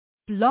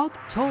Blog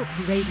Talk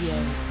Radio.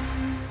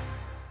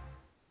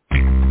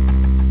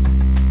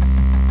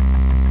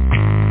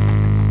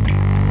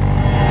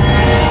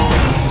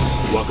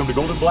 Welcome to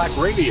Golden Black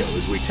Radio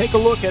as we take a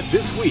look at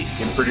this week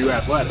in Purdue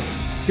athletics.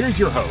 Here's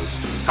your host,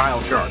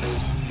 Kyle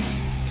Charters.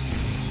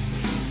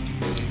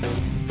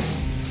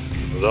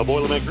 The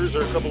Boilermakers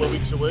are a couple of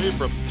weeks away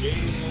from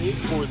game week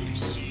for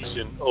the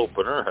season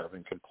opener,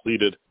 having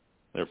completed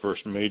their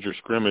first major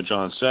scrimmage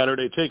on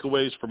Saturday.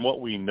 Takeaways from what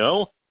we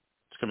know.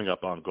 It's coming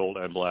up on Gold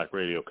and Black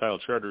Radio. Kyle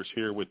Charters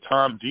here with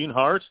Tom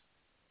Dienhart.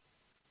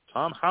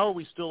 Tom, how are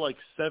we still like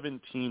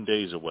 17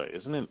 days away?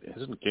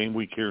 Isn't game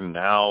week here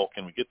now?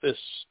 Can we get this?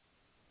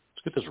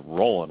 Let's get this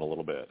rolling a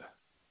little bit.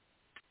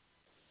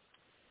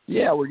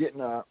 Yeah, we're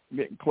getting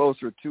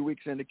closer. 2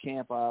 weeks into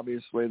camp,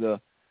 obviously.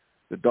 The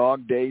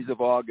dog days of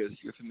August.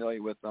 You're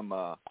familiar with them,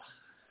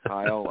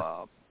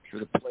 Kyle. Sure,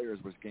 the players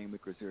was game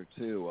week was here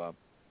too.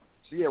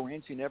 So yeah, we're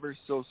inching ever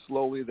so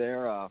slowly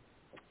there.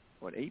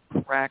 8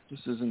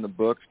 practices in the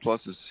books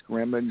plus a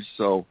scrimmage.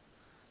 So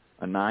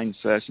 9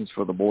 sessions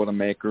for the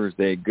Boilermakers.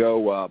 They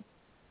go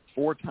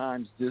 4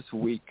 times this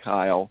week,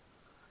 Kyle,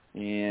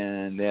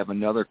 and they have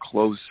another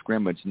closed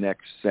scrimmage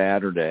next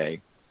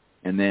Saturday.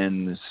 And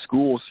then the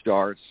school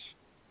starts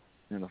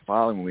in the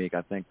following week.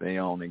 I think they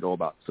only go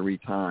about 3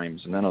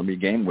 times, and then it'll be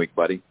game week,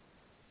 buddy.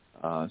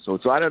 So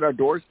it's right at our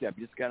doorstep.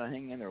 You just got to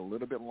hang in there a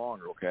little bit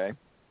longer, okay?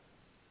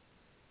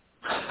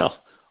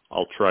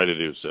 I'll try to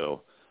do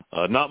so.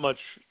 Not much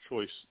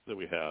choice that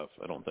we have,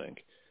 I don't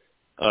think.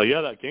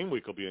 Yeah, that game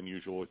week will be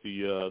unusual with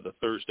the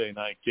Thursday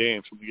night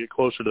games. When we get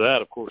closer to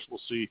that, of course,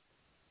 we'll see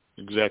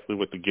exactly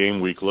what the game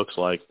week looks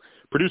like.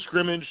 Purdue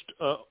scrimmaged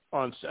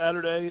on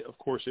Saturday. Of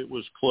course, it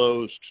was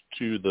closed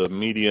to the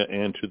media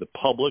and to the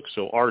public,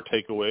 so our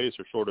takeaways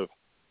are sort of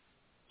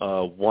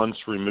once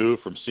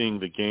removed from seeing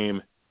the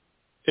game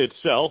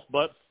itself.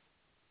 But,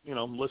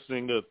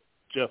 listening to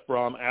Jeff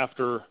Brom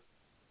after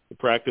the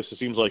practice, it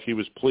seems like he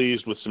was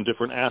pleased with some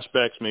different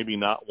aspects, maybe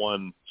not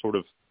one sort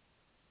of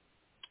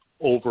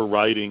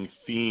overriding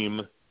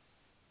theme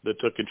that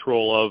took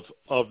control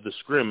of the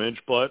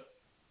scrimmage, but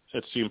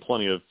it seemed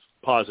plenty of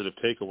positive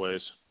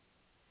takeaways.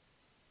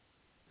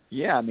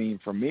 Yeah, I mean,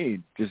 for me,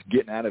 just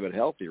getting out of it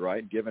healthy,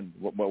 right? Given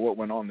what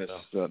went on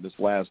this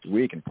last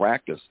week in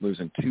practice,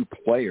 losing 2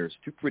 players,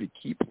 2 pretty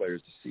key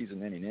players to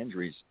season-ending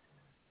injuries.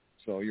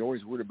 So you're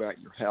always worried about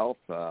your health.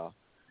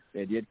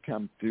 They did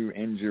come through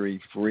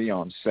injury-free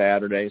on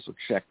Saturday, so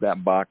check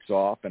that box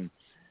off. And,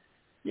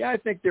 yeah, I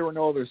think there were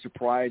no other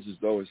surprises,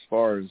 though, as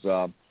far as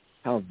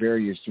how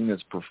various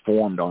units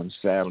performed on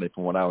Saturday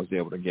from what I was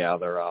able to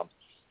gather.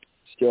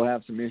 Still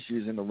have some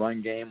issues in the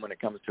run game when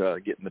it comes to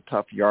getting the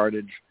tough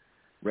yardage,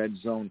 red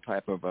zone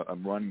type of a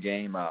run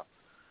game.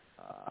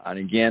 And,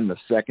 again, the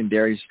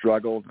secondary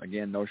struggled.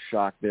 Again, no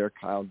shock there,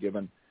 Kyle,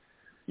 given,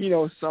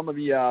 some of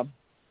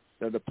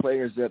the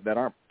players that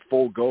aren't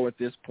full go at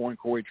this point.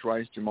 Corey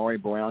Trice,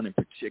 Jamari Brown in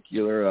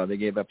particular, they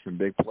gave up some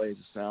big plays,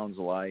 it sounds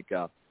like.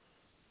 On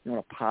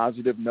a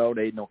positive note,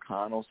 Aiden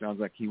O'Connell sounds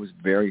like he was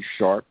very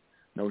sharp.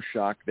 No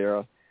shock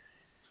there.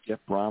 Jeff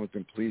Brom has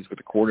been pleased with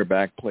the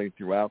quarterback play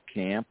throughout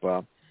camp.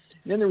 And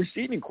then the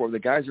receiving corps, the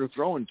guys they're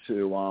throwing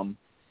to,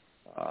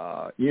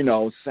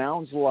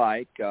 sounds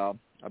like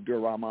Abdur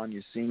Rahman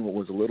Yassin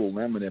was a little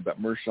limited,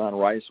 but Mershawn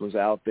Rice was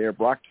out there.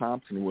 Brock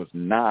Thompson was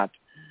not,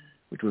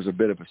 which was a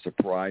bit of a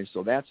surprise.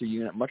 So that's a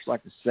unit, much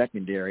like the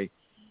secondary,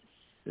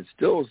 that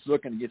still is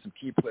looking to get some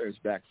key players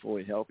back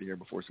fully healthy here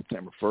before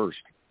September 1st.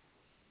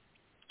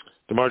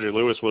 DeMarjorie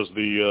Lewis was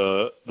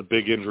the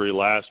big injury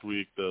last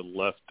week. The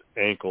left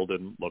ankle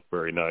didn't look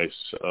very nice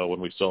when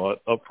we saw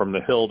it up from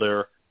the hill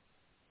there.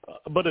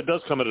 But it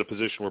does come at a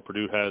position where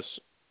Purdue has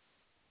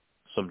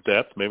some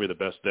depth, maybe the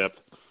best depth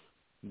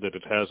that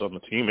it has on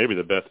the team, maybe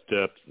the best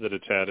depth that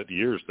it's had at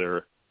years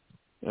there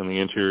in the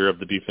interior of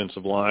the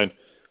defensive line.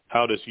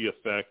 How does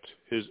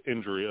his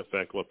injury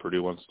affect what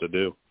Purdue wants to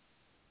do?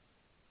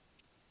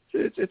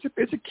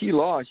 It's a key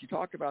loss. You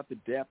talk about the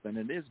depth, and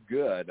it is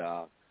good.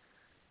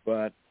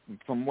 But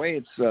from the way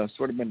it's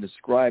sort of been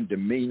described to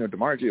me,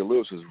 DeMarjorie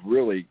Lewis was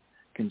really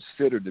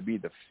considered to be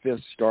the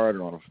 5th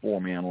starter on a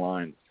 4-man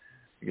line.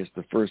 I guess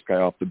the first guy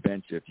off the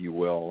bench, if you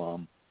will.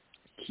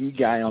 Key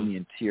guy on the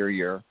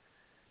interior,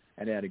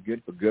 and had a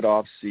good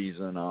off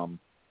season.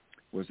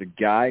 Was a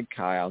guy,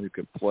 Kyle, who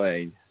could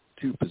play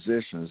 2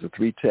 positions, a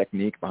 3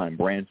 technique behind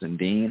Branson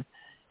Dean,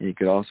 and he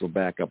could also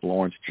back up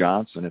Lawrence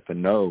Johnson at the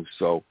nose.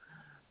 So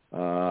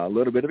a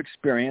little bit of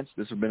experience.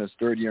 This has been his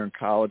 3rd year in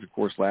college. Of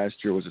course, last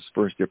year was his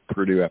first year at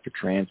Purdue after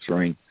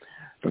transferring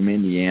from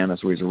Indiana,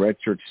 so he's a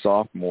redshirt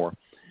sophomore.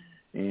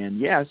 And,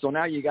 yeah, so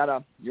now you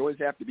always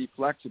have to be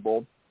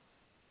flexible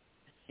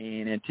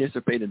and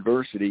anticipate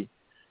adversity,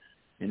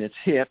 and it's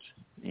hit.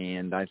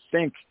 And I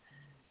think,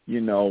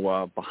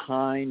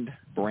 behind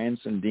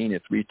Branson Dean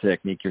at 3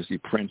 technique, you see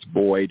Prince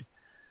Boyd,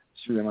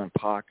 Suleiman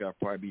Paka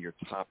probably be your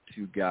top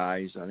 2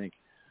 guys. I think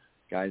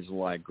guys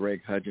like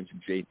Greg Hudgens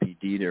and J.P.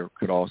 Dieter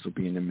could also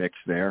be in the mix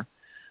there.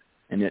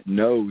 And at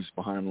nose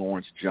behind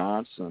Lawrence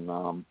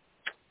Johnson,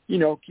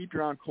 keep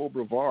your eye on Cole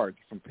Brevard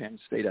from Penn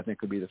State. I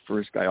think will be the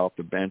first guy off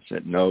the bench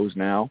at nose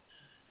now.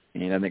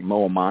 And I think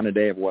Mo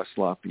Amanade of West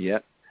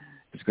Lafayette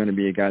is going to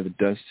be a guy that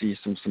does see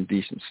some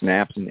decent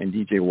snaps. And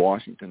DJ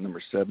Washington,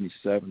 number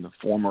 77, the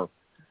former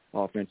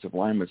offensive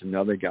lineman, is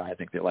another guy I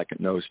think they like at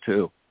nose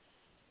too.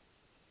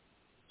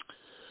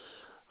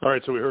 All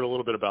right, so we heard a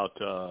little bit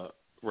about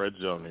red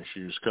zone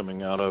issues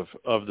coming out of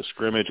the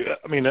scrimmage.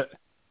 I mean, it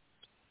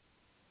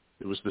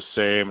was the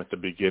same at the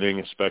beginning,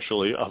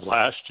 especially of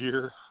last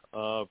year.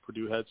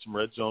 Purdue had some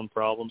red zone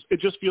problems. It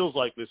just feels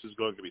like this is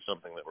going to be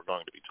something that we're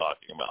going to be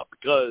talking about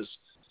because,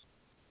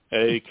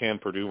 A, can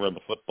Purdue run the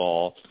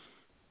football?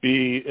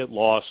 B, it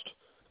lost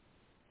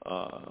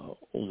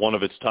one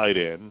of its tight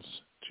ends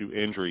to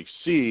injury.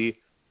 C,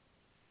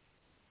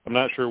 I'm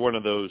not sure one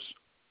of those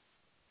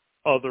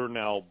other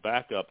now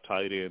backup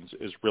tight ends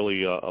is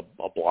really a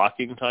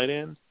blocking tight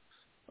end.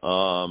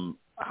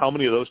 How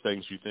many of those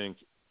things do you think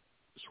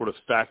sort of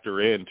factor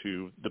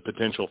into the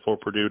potential for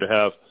Purdue to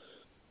have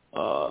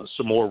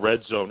some more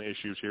red zone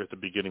issues here at the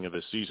beginning of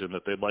the season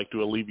that they'd like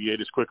to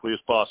alleviate as quickly as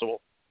possible?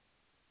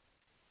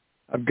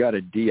 I've got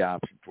a D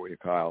option for you,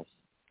 Kyle.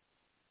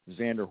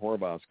 Xander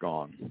Horvath's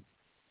gone.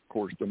 Of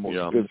course, the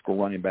most physical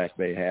running back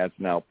they had is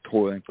now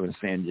toiling for the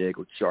San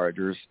Diego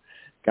Chargers.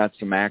 Got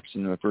some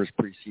action in the first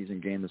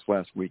preseason game this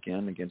last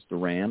weekend against the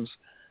Rams.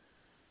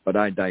 But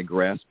I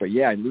digress. But,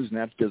 yeah, losing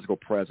that physical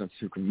presence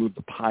who can move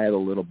the pile a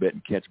little bit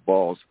and catch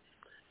balls.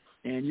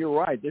 And you're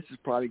right, this is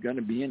probably going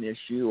to be an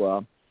issue.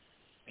 I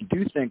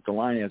do think the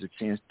line has a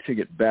chance to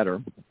get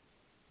better.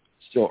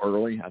 Still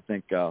early. I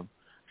think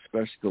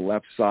especially the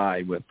left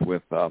side with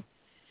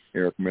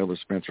Eric Miller,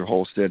 Spencer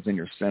Holstead's in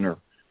your center.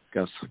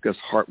 Gus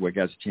Hartwig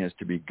has a chance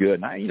to be good.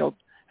 Now,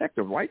 heck,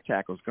 the right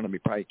tackle is going to be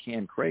probably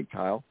Cam Craig,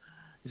 Kyle.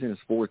 He's in his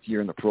fourth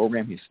year in the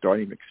program. He's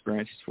starting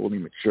experience. He's fully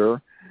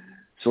mature.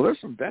 So there's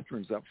some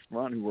veterans up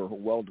front who are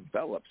well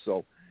developed.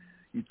 So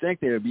you'd think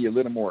they would be a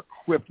little more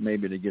equipped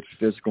maybe to get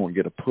physical and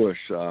get a push.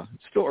 It's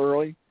still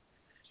early.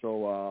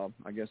 So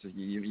I guess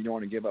you don't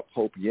want to give up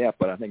hope yet,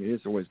 but I think it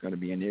is always going to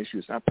be an issue.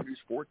 It's not Purdue's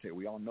forte.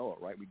 We all know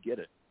it, right? We get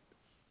it.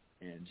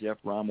 And Jeff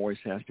Rom always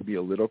has to be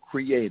a little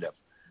creative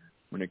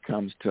when it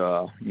comes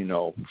to,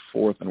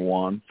 4th and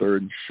 1, 3rd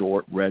and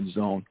short, red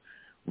zone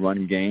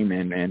run game,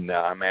 and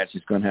I imagine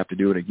he's going to have to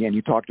do it again.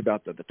 You talked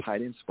about the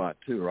tight end spot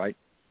too, right?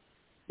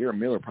 Aaron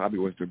Miller probably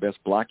was their best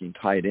blocking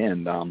tight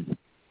end.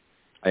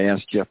 I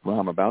asked Jeff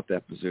Rom about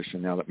that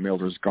position now that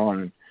Miller's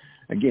gone.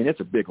 And again, it's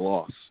a big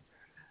loss.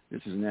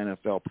 This is an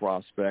NFL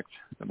prospect,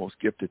 the most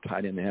gifted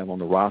tight end they have on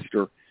the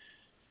roster.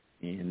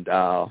 And,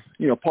 Paul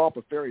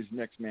Paferi's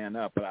next man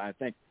up, but I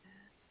think,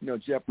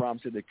 Jeff Rom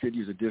said they could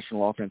use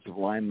additional offensive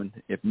linemen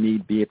if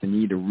need be, if they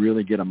need to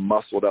really get a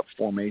muscled-up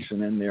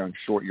formation in there on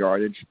short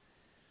yardage.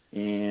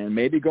 And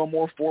maybe go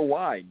more 4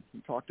 wide. He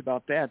talked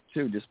about that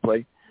too. Just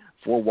play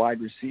 4 wide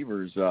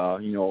receivers,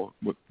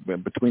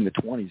 between the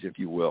 20s, if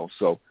you will.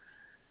 So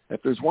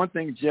if there's one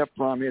thing Jeff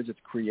Brom is, it's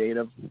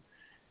creative.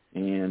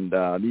 And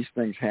these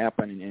things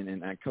happen,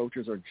 and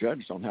coaches are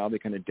judged on how they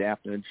can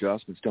adapt and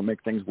adjust and still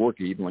make things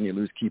work even when you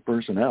lose key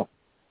personnel.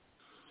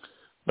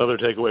 Another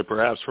takeaway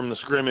perhaps from the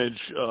scrimmage,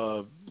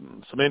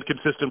 some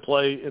inconsistent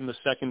play in the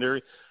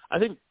secondary. I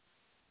think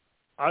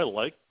I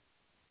like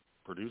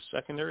Purdue's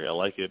secondary. I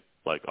like it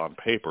on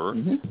paper.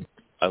 Mm-hmm.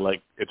 I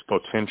like its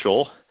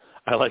potential.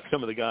 I like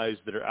some of the guys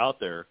that are out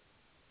there.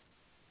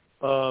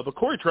 But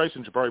Corey Trice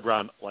and Jabari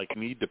Brown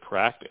need to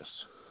practice,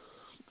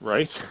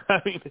 right?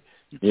 I mean,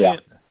 you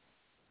can't.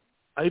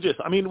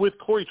 Yeah. With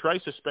Corey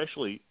Trice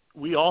especially,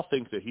 we all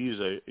think that he's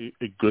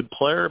a good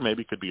player,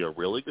 maybe could be a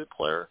really good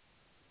player.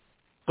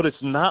 But it's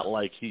not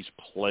like he's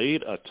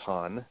played a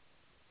ton,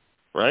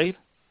 right?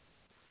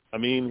 I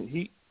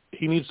mean,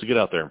 he needs to get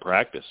out there and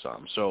practice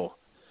some. So,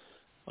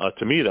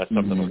 to me, that's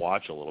something to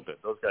watch a little bit.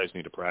 Those guys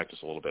need to practice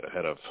a little bit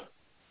ahead of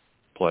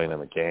playing in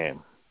the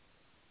game.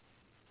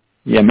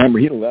 Yeah, remember,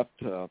 he left.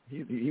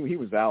 He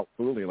was out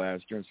early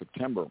last year in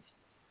September.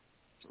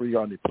 So he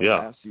already played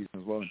last season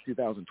as well. In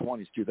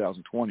 2020, it's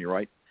 2020,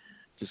 right?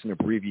 Just an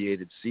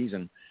abbreviated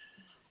season.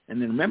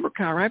 And then remember,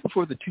 Kyle, right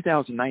before the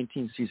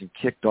 2019 season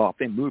kicked off,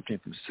 they moved him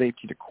from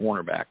safety to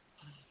cornerback.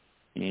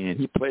 And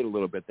he played a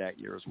little bit that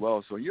year as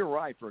well. So you're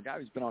right. For a guy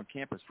who's been on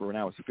campus for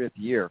now his 5th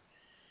year,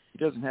 he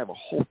doesn't have a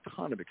whole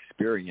ton of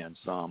experience.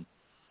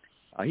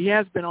 He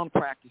has been on the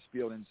practice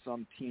field in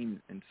some team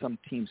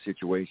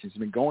situations. He's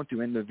been going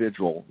through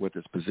individual with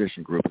his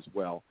position group as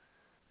well.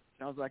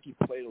 Sounds like he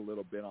played a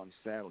little bit on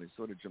Saturday.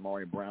 So did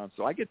Jamari Brown.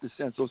 So I get the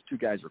sense those two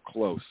guys are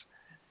close.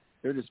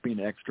 They're just being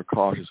extra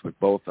cautious with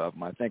both of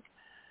them. I think,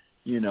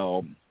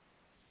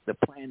 the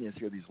plan is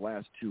here these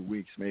last 2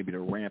 weeks maybe to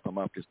ramp them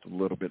up just a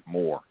little bit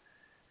more,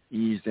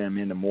 ease them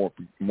into more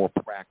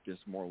practice,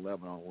 more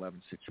 11-on-11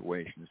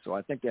 situations. So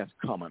I think that's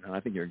coming, and I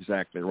think you're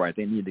exactly right.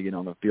 They need to get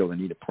on the field. They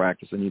need to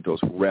practice. They need those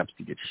reps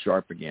to get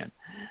sharp again.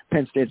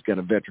 Penn State's got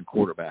a veteran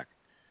quarterback,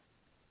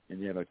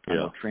 and they have a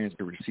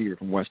transfer receiver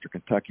from Western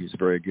Kentucky who's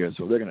very good.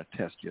 So they're going to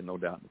test you, no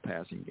doubt, in the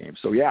passing game.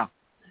 So, yeah,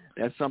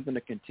 that's something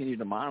to continue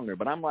to monitor.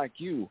 But I'm like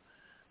you.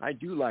 I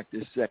do like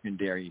this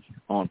secondary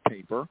on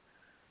paper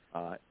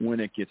when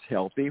it gets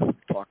healthy. We've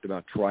talked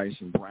about Trice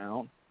and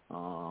Brown.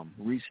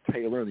 Reese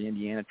Taylor, the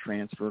Indiana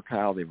transfer,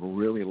 Kyle, they've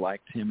really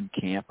liked him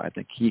in camp. I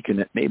think he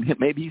can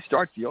maybe he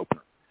starts the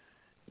opener.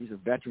 He's a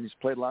veteran. He's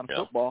played a lot of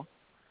football.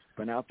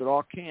 Been out there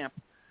all camp.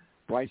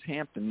 Bryce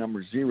Hampton,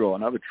 number 0,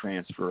 another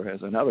transfer,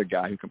 has another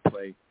guy who can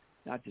play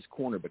not just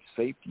corner but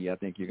safety. I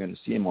think you're going to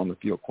see him on the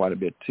field quite a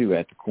bit, too,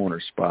 at the corner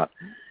spot.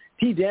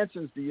 T.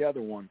 Denson's the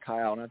other one,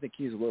 Kyle, and I think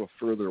he's a little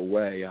further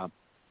away.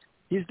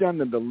 He's done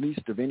the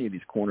least of any of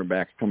these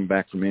cornerbacks coming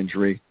back from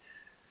injury.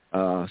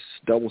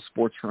 Double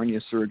sports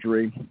hernia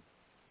surgery.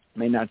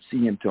 May not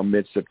see him till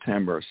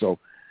mid-September. So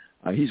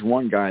he's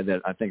one guy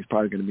that I think is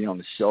probably going to be on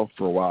the shelf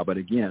for a while. But,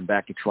 again,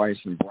 back to Trice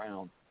and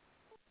Brown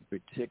in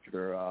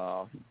particular,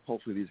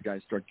 hopefully these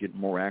guys start getting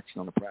more action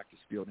on the practice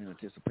field in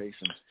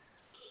anticipation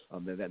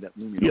of that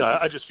looming. Yeah,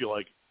 I just feel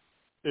like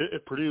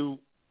if Purdue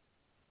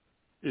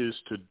is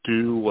to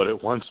do what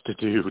it wants to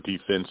do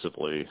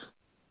defensively,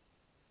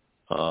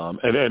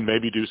 and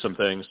maybe do some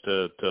things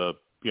to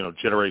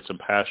generate some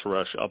pass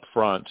rush up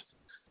front,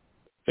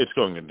 it's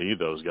going to need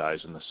those guys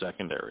in the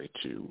secondary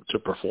to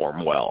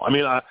perform well. I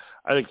mean, I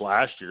think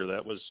last year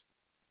that was,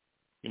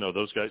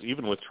 those guys,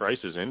 even with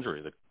Trice's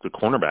injury, the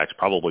cornerbacks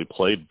probably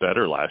played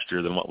better last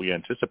year than what we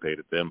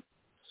anticipated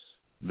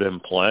them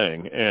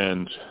playing.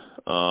 And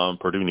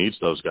Purdue needs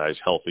those guys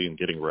healthy and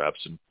getting reps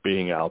and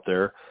being out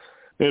there.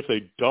 And if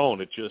they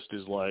don't, it just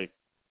is like,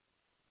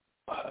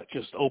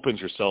 just opens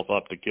yourself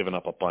up to giving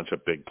up a bunch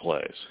of big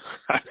plays,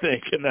 I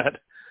think. And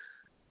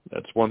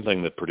that's one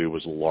thing that Purdue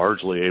was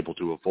largely able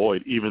to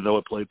avoid, even though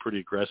it played pretty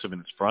aggressive in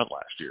its front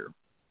last year.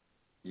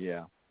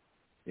 Yeah,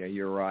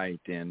 you're right.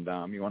 And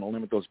you want to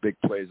limit those big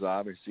plays,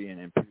 obviously,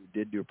 and Purdue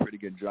did do a pretty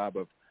good job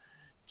of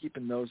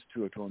keeping those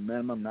to a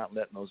minimum, not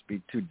letting those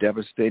be too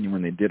devastating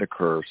when they did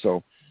occur.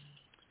 So,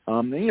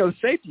 the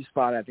safety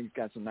spot, I think,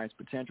 has got some nice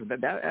potential.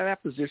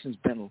 That position's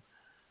been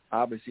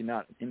obviously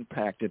not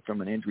impacted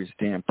from an injury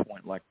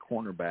standpoint like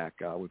cornerback.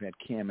 We've had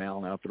Cam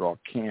Allen out there all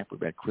camp.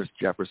 We've had Chris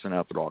Jefferson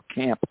out there all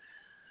camp.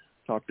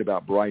 Talked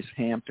about Bryce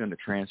Hampton, the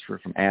transfer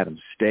from Adams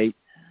State,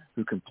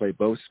 who can play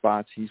both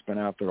spots. He's been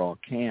out there all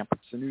camp.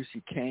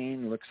 Sanusi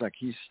Kane looks like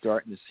he's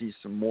starting to see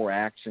some more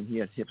action. He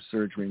had hip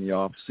surgery in the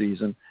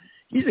offseason.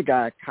 He's a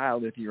guy,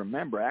 Kyle, if you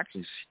remember,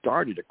 actually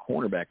started a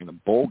cornerback in the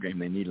bowl game.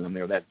 They needed him.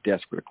 They were that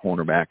desperate a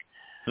cornerback.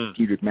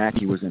 Kedrick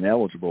Mackey was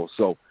ineligible.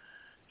 So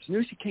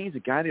Sanusi Kane's a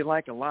guy they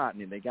like a lot,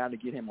 and they got to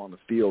get him on the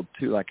field,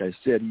 too. Like I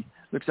said, he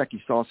looks like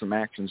he saw some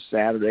action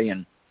Saturday,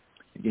 and,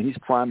 again, he's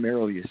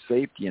primarily a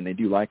safety, and they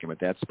do like him at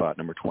that spot,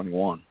 number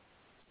 21.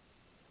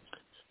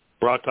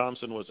 Brock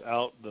Thompson was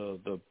out,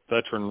 the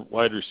veteran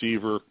wide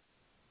receiver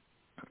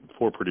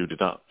for Purdue. Did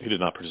not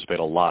participate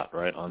a lot,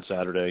 right, on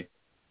Saturday.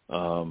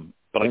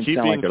 But I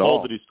keep being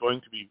told that he's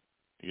going to be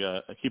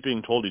I keep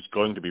being told he's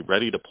going to be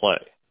ready to play.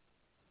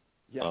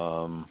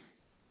 Yeah.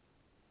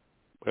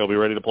 He'll be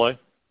ready to play?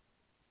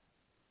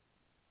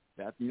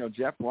 That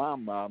Jeff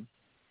Blum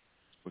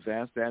was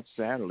asked that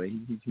Saturday.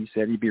 He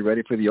said he'd be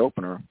ready for the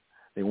opener.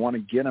 They want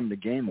to get him the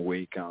game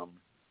week.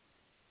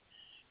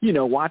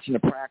 Watching the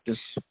practice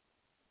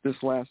this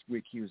last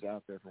week, he was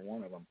out there for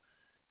one of them.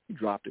 He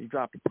dropped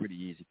a pretty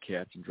easy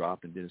catch and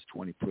dropped and did his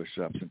 20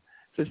 push-ups. And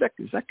so is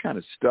that kind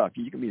of stuff.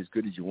 You can be as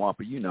good as you want,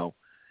 but you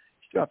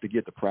still have to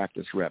get the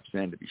practice reps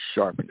in to be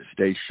sharp and to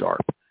stay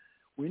sharp.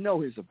 We know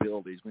his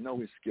abilities. We know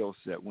his skill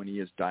set when he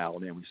is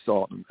dialed in. We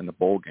saw it in the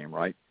bowl game,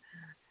 right?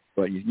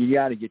 But you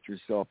got to get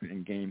yourself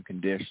in game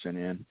condition.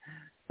 And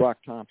Brock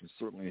Thompson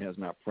certainly has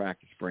not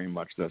practiced very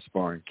much thus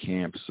far in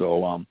camp.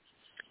 So,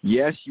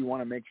 yes, you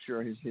want to make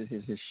sure his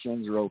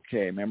shins are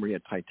okay. Remember, he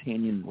had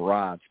titanium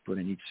rods put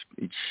in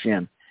each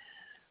shin.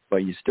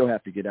 But you still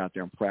have to get out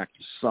there and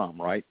practice some,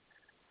 right?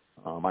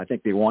 I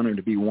think they want him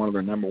to be one of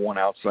their number one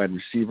outside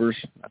receivers.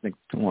 I think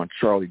they want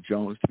Charlie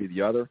Jones to be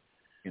the other.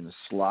 In the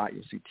slot,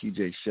 you'll see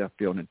T.J.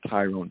 Sheffield and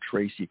Tyrone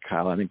Tracy,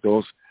 Kyle. I think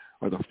those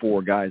are the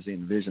 4 guys they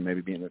envision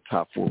maybe being the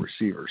top 4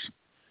 receivers.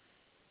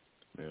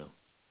 Yeah.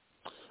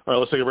 All right,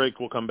 let's take a break.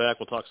 We'll come back.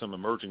 We'll talk some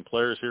emerging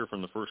players here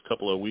from the first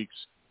couple of weeks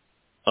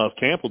of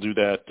camp. We'll do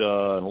that and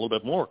a little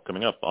bit more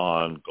coming up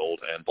on Gold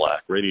and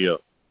Black Radio.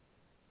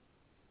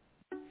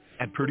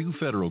 At Purdue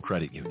Federal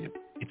Credit Union,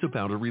 it's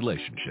about a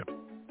relationship.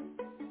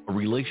 A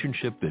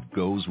relationship that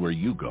goes where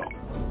you go,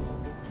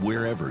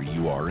 wherever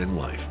you are in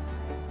life.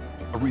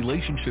 A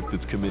relationship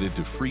that's committed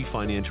to free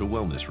financial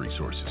wellness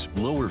resources,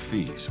 lower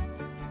fees,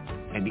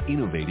 and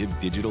innovative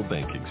digital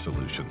banking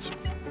solutions.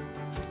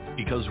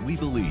 Because we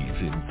believe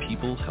in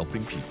people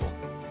helping people.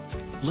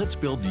 Let's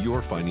build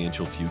your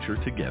financial future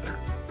together.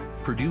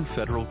 Purdue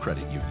Federal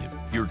Credit Union,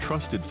 your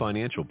trusted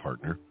financial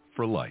partner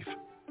for life.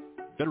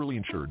 Federally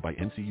insured by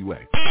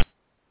NCUA.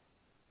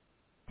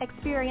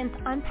 Experience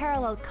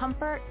unparalleled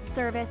comfort,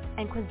 service,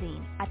 and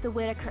cuisine at the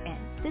Whitaker Inn.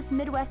 This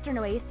Midwestern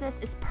oasis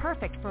is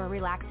perfect for a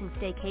relaxing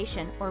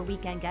staycation or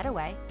weekend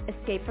getaway.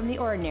 Escape from the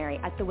ordinary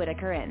at the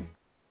Whitaker Inn.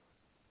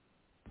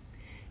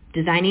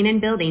 Designing and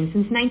building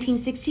since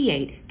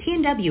 1968,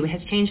 T&W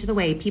has changed the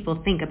way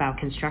people think about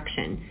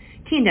construction.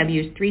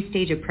 T&W's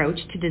 3-stage approach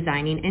to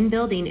designing and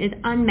building is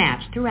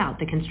unmatched throughout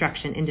the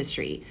construction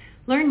industry.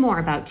 Learn more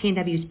about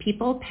T&W's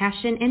people,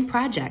 passion, and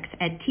projects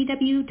at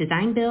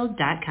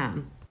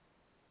twdesignbuild.com.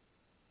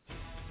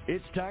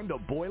 It's time to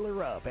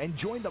boiler up and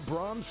join the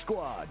Brahms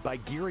squad by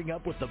gearing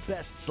up with the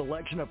best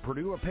selection of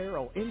Purdue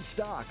apparel in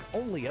stock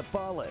only at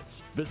Follett's.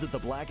 Visit the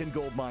Black and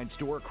Gold Mine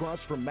store across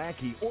from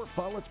Mackey or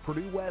Follett's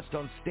Purdue West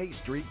on State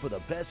Street for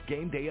the best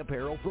game day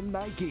apparel from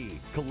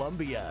Nike,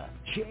 Columbia,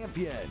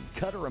 Champion,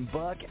 Cutter &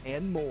 Buck,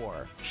 and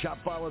more. Shop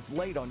Follett's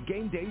late on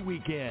game day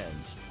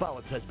weekends.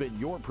 Follett's has been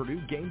your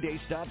Purdue game day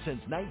stop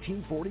since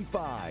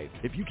 1945.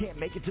 If you can't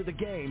make it to the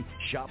game,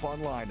 shop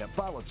online at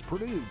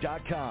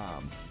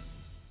follettspurdue.com.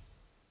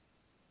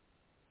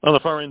 On the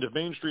far end of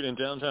Main Street in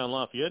downtown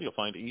Lafayette, you'll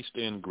find East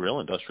End Grill,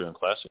 industrial and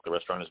classic. The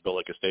restaurant is built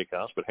like a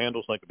steakhouse, but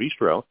handles like a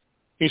bistro.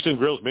 East End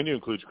Grill's menu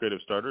includes creative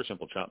starters,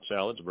 simple chopped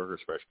salads, burgers,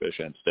 fresh fish,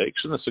 and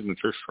steaks, and the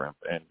signature shrimp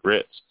and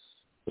grits.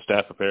 The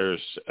staff prepares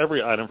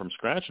every item from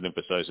scratch and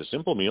emphasizes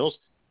simple meals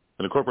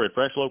and incorporate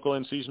fresh, local,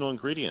 and seasonal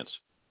ingredients.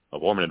 A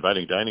warm and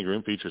inviting dining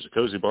room features a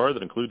cozy bar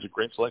that includes a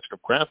great selection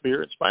of craft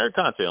beer, inspired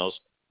cocktails,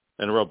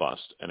 and a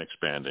robust and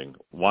expanding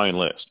wine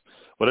list.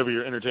 Whatever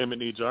your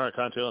entertainment needs are, a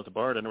cocktail at the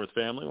bar, dinner with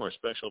family, or a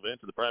special event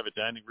to the private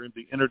dining room,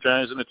 the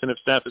energized and attentive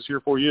staff is here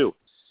for you.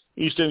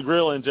 East End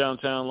Grill in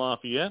downtown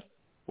Lafayette.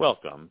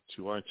 Welcome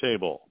to our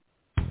table.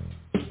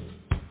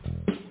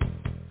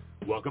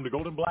 Welcome to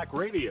Golden Black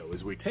Radio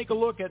as we take a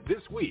look at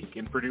this week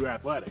in Purdue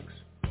athletics.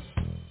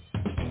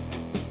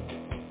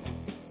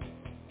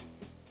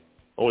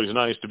 Always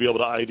nice to be able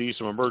to ID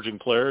some emerging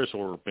players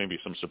or maybe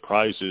some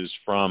surprises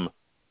from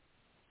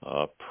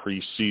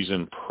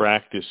preseason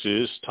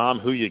practices. Tom,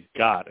 who you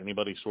got?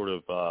 Anybody sort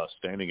of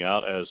standing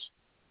out as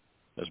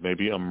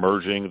maybe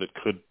emerging that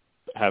could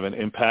have an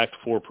impact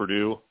for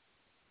Purdue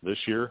this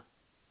year?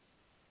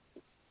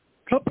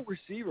 A couple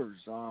receivers.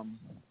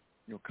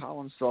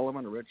 Colin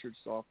Sullivan, a redshirt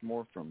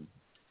sophomore from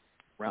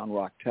Round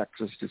Rock,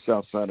 Texas, just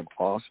outside of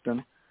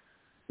Austin.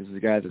 This is a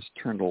guy that's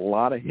turned a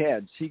lot of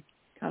heads. He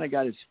kind of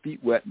got his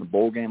feet wet in the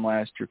bowl game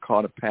last year,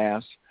 caught a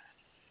pass,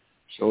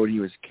 showed he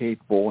was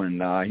capable,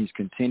 and he's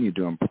continued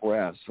to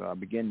impress,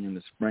 beginning in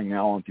the spring,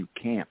 now on through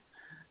camp.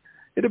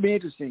 It'll be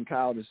interesting,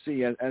 Kyle, to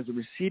see as the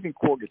receiving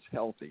corps gets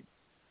healthy.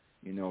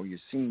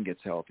 Yassine gets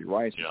healthy,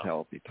 Rice is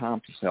healthy,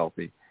 Thompson's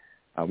healthy.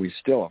 We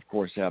still, of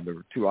course, have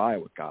the two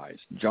Iowa guys,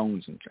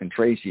 Jones and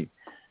Tracy.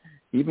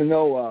 Even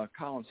though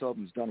Colin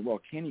Sullivan's done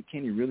well, can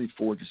he really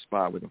forge a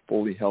spot with a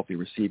fully healthy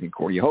receiving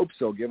corps? You hope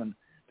so, given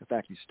the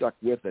fact he stuck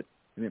with it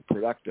and been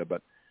productive,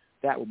 but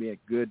that will be a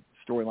good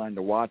storyline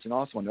to watch. And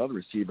also another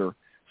receiver,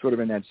 sort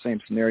of in that same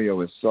scenario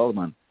as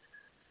Sullivan,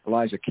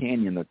 Elijah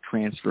Canyon, the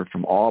transfer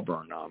from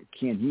Auburn.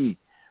 Can he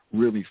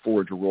really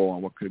forge a role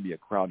on what could be a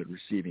crowded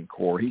receiving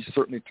corps? He's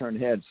certainly turned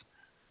heads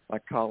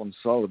like Colin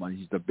Sullivan.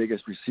 He's the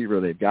biggest receiver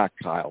they've got,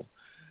 Kyle.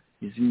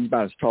 He's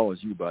about as tall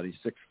as you, buddy,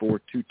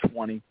 6'4",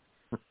 220.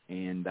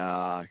 And,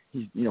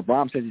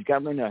 Brom says he's got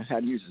to learn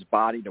how to use his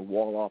body to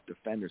wall off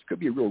defenders.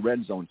 Could be a real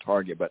red zone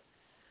target, but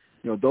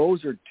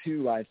those are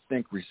two, I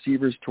think,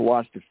 receivers to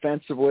watch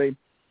defensively.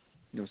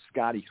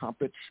 Scotty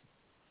Humpich,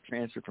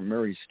 transferred from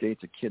Murray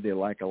State's a kid they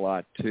like a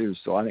lot, too.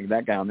 So I think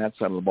that guy on that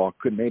side of the ball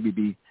could maybe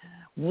be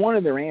one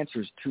of their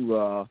answers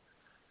to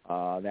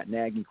that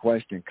nagging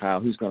question, Kyle,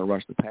 who's going to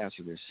rush the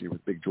passer this year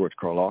with Big George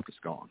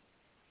Karlaftis gone?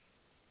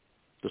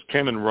 Does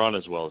Cannon run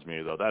as well as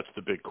me, though? That's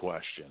the big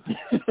question.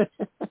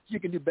 You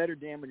can do better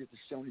damage at the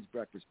Shoney's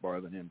breakfast bar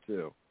than him,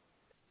 too.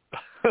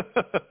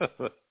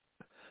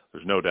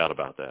 There's no doubt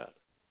about that.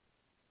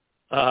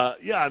 At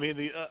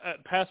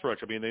pass rush,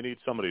 they need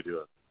somebody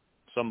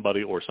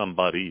or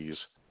somebodies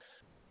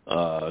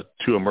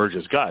to emerge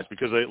as guys,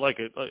 because they like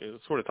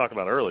sort of talked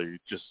about earlier.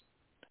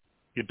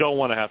 You don't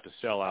want to have to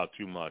sell out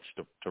too much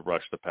to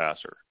rush the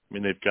passer.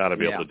 They've got to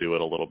be able to do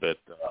it a little bit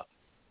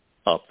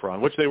up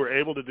front, which they were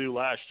able to do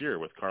last year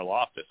with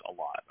Karlaftis a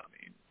lot.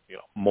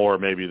 More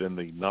maybe than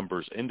the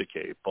numbers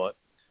indicate, but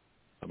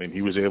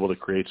he was able to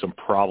create some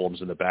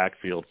problems in the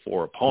backfield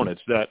for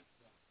opponents that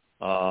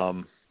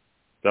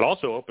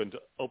also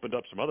opened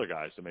up some other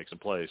guys to make some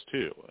plays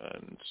too.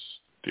 And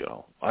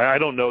I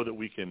don't know that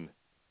we can.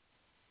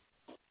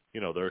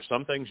 There are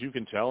some things you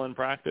can tell in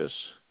practice,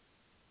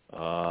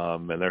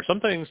 and there are some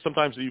things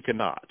sometimes that you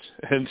cannot.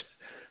 And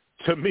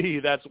to me,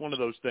 that's one of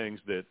those things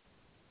that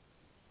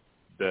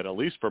at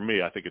least for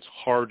me, I think it's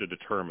hard to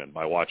determine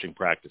by watching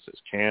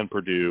practices. Can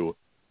Purdue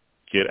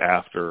get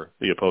after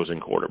the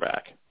opposing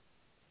quarterback?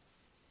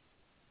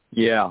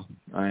 Yeah,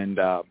 and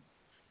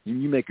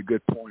you make a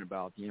good point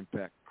about the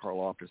impact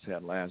Karlaftis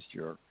had last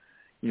year.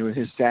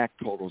 His sack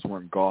totals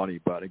weren't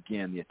gaudy, but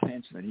again, the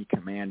attention that he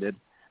commanded,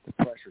 the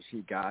pressures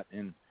he got,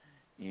 and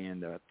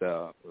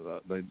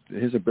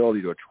his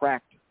ability to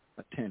attract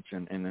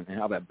attention and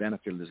how that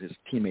benefited his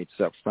teammates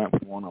up front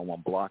with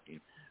one-on-one blocking,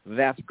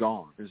 that's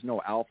gone. There's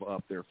no alpha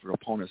up there for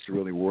opponents to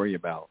really worry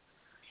about.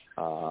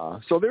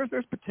 So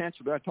there's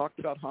potential there. I talked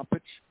about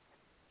Humpich,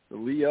 the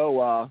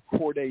Leo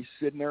Corday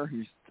Sidner,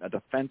 who's a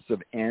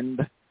defensive end,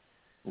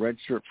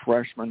 redshirt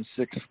freshman,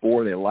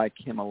 6'4". They like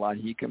him a lot.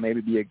 He can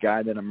maybe be a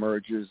guy that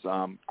emerges.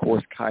 Of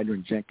course,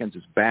 Kydron Jenkins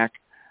is back,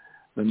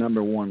 the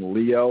number one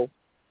Leo.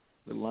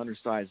 little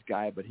undersized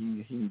guy, but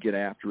he can get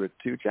after it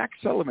too. Jack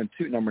Sullivan,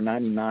 too, number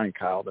 99,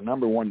 Kyle, the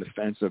number one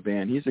defensive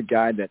end. He's a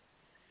guy that,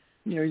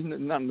 there's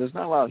not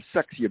a lot of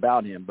sexy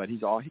about him, but he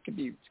can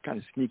be kind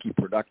of sneaky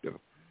productive.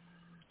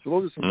 So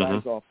those are some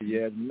guys off the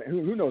edge.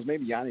 Who knows,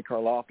 maybe Yanni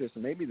Karlaftis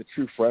and maybe the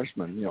true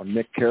freshman,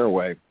 Nick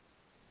Carraway.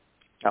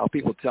 How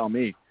people tell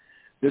me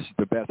this is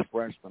the best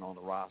freshman on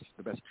the roster,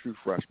 the best true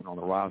freshman on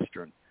the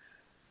roster. And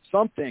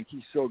some think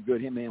he's so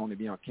good he may only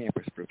be on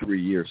campus for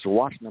 3 years. So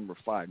watch number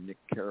 5, Nick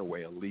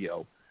Carraway, a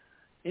Leo.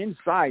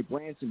 Inside,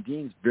 Branson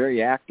Dean's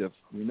very active.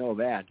 We know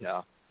that.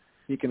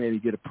 He can maybe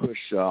get a push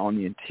on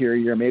the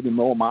interior. Maybe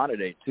Mo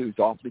Amadade, too. He's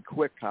awfully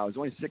quick, Kyle. He's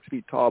only 6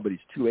 feet tall, but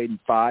he's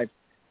 285.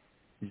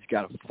 He's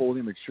got a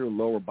fully mature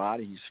lower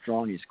body. He's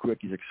strong. He's quick.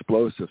 He's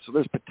explosive. So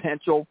there's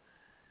potential.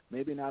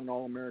 Maybe not an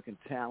All-American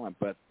talent,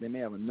 but they may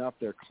have enough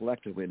there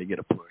collectively to get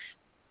a push.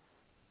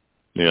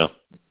 Yeah.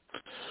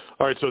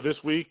 All right, so this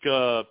week,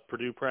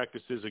 Purdue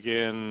practices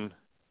again,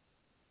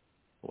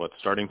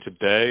 starting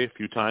today, a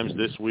few times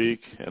this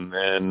week, and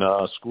then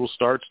school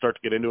start to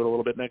get into it a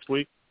little bit next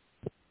week?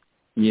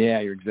 Yeah,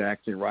 you're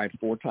exactly right.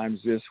 4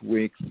 times this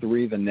week,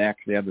 3 the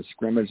next. They have the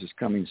scrimmage is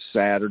coming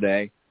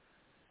Saturday.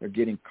 They're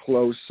getting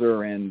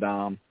closer, and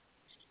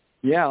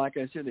like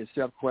I said, they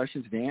still have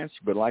questions to answer.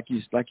 But like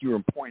you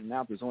were pointing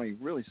out, there's only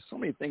really so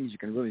many things you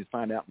can really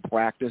find out in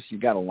practice. You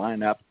got to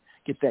line up,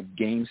 get that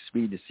game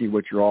speed to see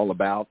what you're all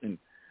about. And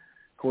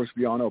of course,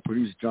 we all know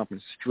Purdue's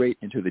jumping straight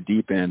into the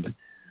deep end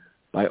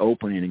by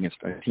opening against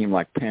a team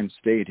like Penn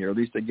State here. At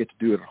least they get to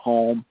do it at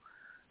home.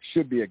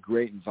 Should be a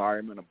great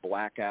environment, a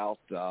blackout,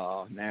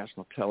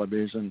 national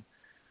television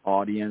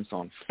audience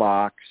on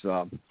Fox.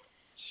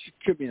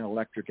 Could be an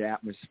electric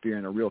atmosphere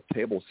and a real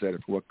table setter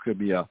for what could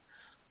be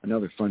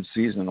another fun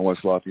season in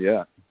West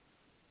Lafayette.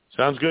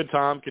 Sounds good,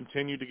 Tom.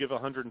 Continue to give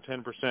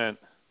 110%.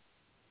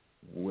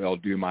 Will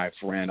do, my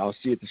friend. I'll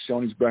see you at the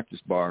Shoney's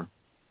Breakfast Bar.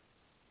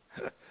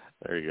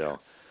 There you go.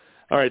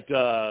 All right,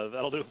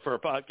 that'll do it for our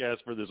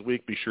podcast for this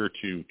week. Be sure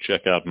to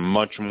check out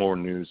much more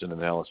news and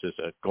analysis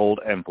at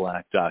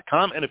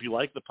goldandblack.com. And if you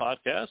like the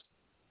podcast,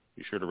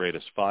 be sure to rate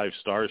us 5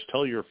 stars.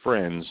 Tell your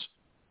friends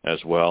as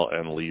well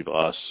and leave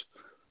us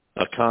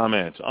a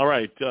comment. All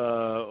right,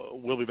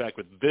 we'll be back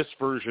with this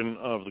version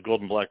of the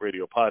Gold and Black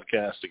Radio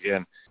podcast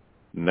again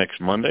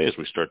next Monday as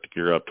we start to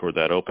gear up toward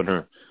that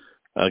opener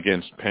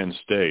against Penn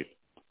State.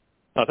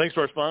 Thanks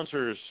to our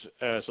sponsors,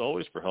 as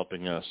always, for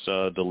helping us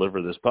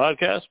deliver this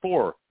podcast.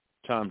 For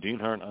Tom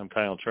Dienhart, I'm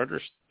Kyle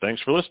Charters.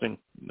 Thanks for listening.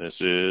 This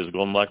is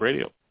Gold and Black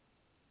Radio.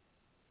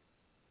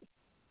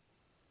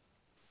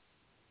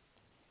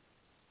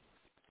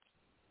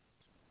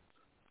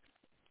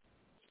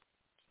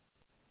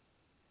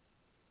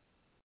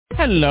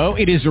 Hello,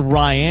 it is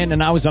Ryan,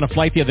 and I was on a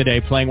flight the other day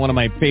playing one of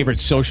my favorite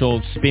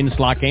social spin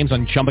slot games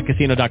on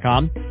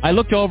ChumbaCasino.com. I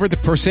looked over at the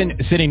person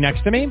sitting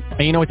next to me, and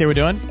you know what they were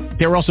doing?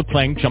 They were also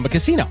playing Chumba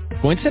Casino.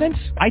 Coincidence?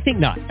 I think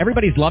not.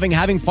 Everybody's loving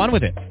having fun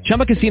with it.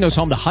 Chumba Casino is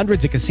home to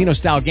hundreds of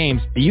casino-style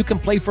games that you can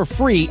play for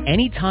free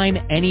anytime,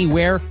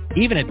 anywhere,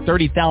 even at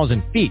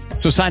 30,000 feet.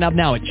 So sign up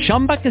now at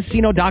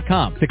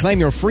ChumbaCasino.com to claim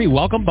your free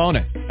welcome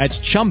bonus. That's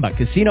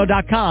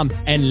ChumbaCasino.com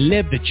and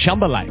live the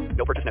Chumba life.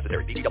 No purchase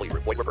necessary. VGW.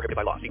 Void where prohibited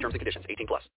by law. See terms and conditions. 18+.